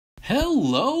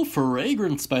Hello,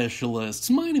 fragrance specialists.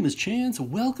 My name is Chance.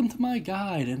 Welcome to my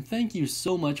guide, and thank you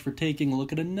so much for taking a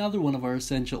look at another one of our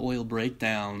essential oil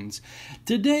breakdowns.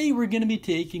 Today, we're going to be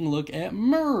taking a look at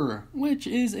myrrh, which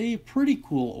is a pretty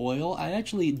cool oil. I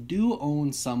actually do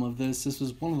own some of this. This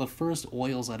was one of the first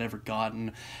oils I'd ever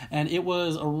gotten, and it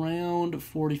was around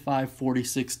 $45,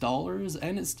 $46,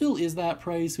 and it still is that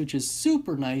price, which is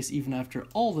super nice even after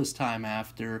all this time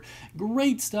after.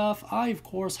 Great stuff. I, of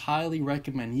course, highly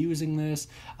recommend using this.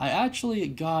 I actually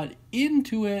got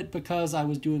into it because I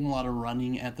was doing a lot of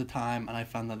running at the time, and I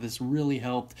found that this really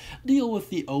helped deal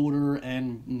with the odor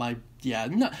and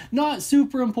not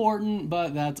super important,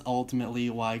 but that's ultimately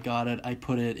why I got it. I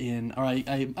put it in, or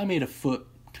I made a foot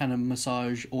kind of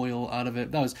massage oil out of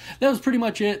it. That was pretty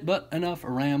much it, but enough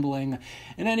rambling.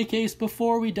 In any case,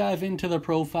 before we dive into the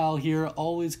profile here,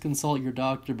 always consult your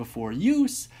doctor before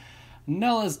use.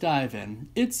 Now let's dive in.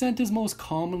 Its scent is most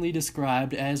commonly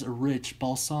described as rich,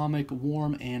 balsamic,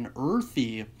 warm, and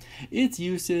earthy. Its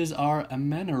uses are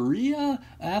amenorrhea,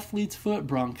 athlete's foot,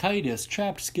 bronchitis,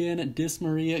 chapped skin,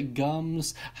 dysmenorrhea,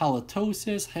 gums,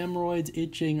 halitosis, hemorrhoids,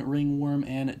 itching, ringworm,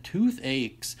 and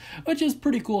toothaches, which is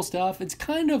pretty cool stuff. It's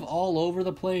kind of all over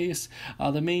the place.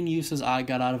 The main uses I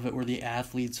got out of it were the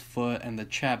athlete's foot and the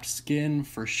chapped skin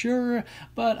for sure,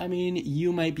 but I mean,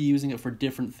 you might be using it for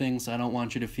different things, so I don't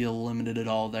want you to feel limited at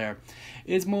all there.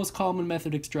 Its most common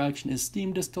method of extraction is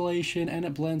steam distillation, and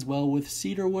it blends well with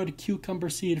cedarwood, cucumber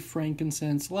seed,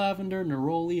 frankincense, lavender,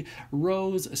 neroli,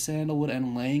 rose, sandalwood,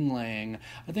 and ylang.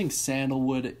 I think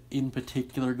sandalwood in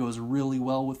particular goes really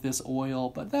well with this oil,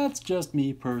 but that's just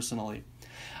me personally.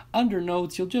 Under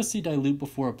notes, you'll just see dilute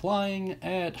before applying.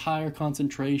 At higher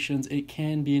concentrations, it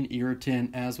can be an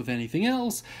irritant as with anything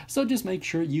else, so just make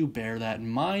sure you bear that in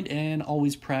mind and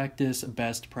always practice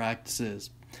best practices.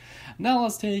 Now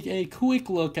let's take a quick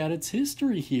look at its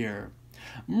history here.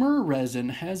 Myrrh resin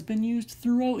has been used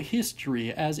throughout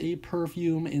history as a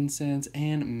perfume, incense,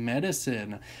 and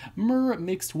medicine. Myrrh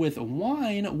mixed with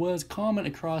wine was common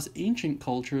across ancient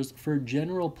cultures for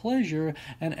general pleasure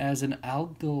and as an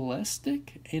analgesic?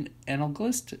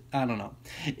 I don't know.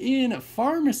 In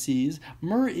pharmacies,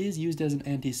 myrrh is used as an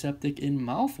antiseptic in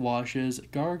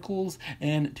mouthwashes, gargles,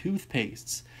 and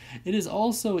toothpastes. It is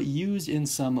also used in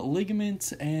some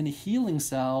ligaments and healing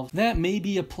salves that may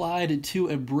be applied to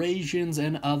abrasions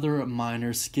and other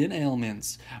minor skin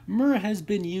ailments. Myrrh has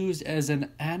been used as an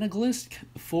analgesic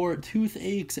for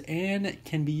toothaches and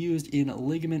can be used in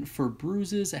ligament for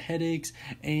bruises, headaches,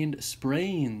 and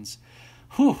sprains.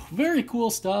 Whew, very cool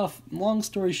stuff. Long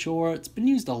story short, it's been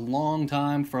used a long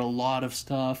time for a lot of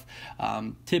stuff,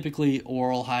 typically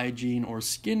oral hygiene or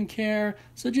skincare,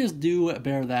 so just do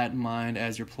bear that in mind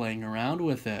as you're playing around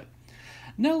with it.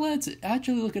 Now let's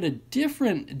actually look at a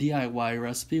different DIY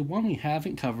recipe, one we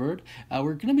haven't covered.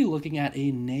 We're going to be looking at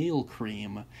a nail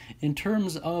cream. In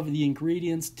terms of the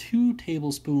ingredients, 2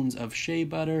 tablespoons of shea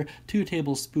butter, 2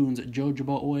 tablespoons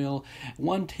jojoba oil,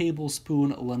 1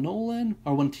 teaspoon lanolin,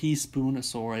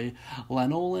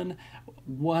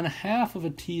 1/2 of a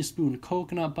teaspoon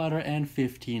coconut butter, and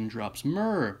 15 drops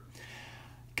myrrh.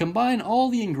 Combine all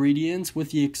the ingredients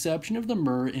with the exception of the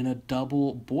myrrh in a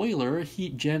double boiler.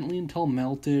 Heat gently until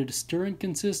melted, stirring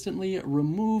consistently,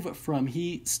 remove from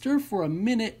heat, stir for a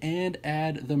minute, and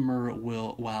add the myrrh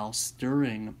while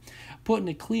stirring. Put in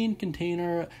a clean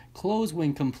container, close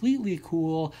when completely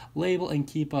cool, label and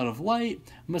keep out of light.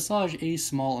 Massage a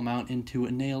small amount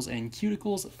into nails and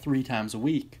cuticles 3 times a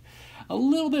week. A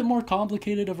little bit more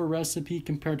complicated of a recipe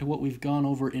compared to what we've gone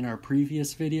over in our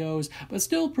previous videos, but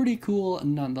still pretty cool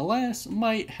nonetheless.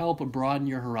 Might help broaden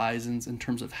your horizons in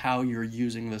terms of how you're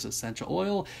using this essential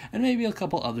oil, and maybe a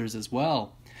couple others as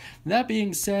well. That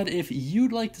being said, if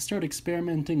you'd like to start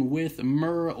experimenting with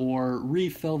myrrh or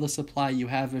refill the supply you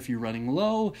have if you're running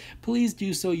low, please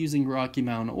do so using Rocky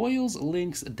Mountain Oils.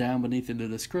 Links down beneath in the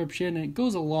description. It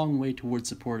goes a long way towards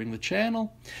supporting the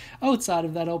channel. Outside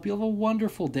of that, I hope you have a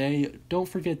wonderful day. Don't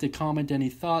forget to comment any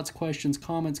thoughts, questions,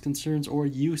 comments, concerns, or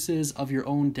uses of your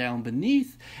own down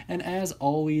beneath. And as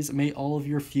always, may all of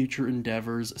your future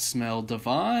endeavors smell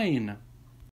divine.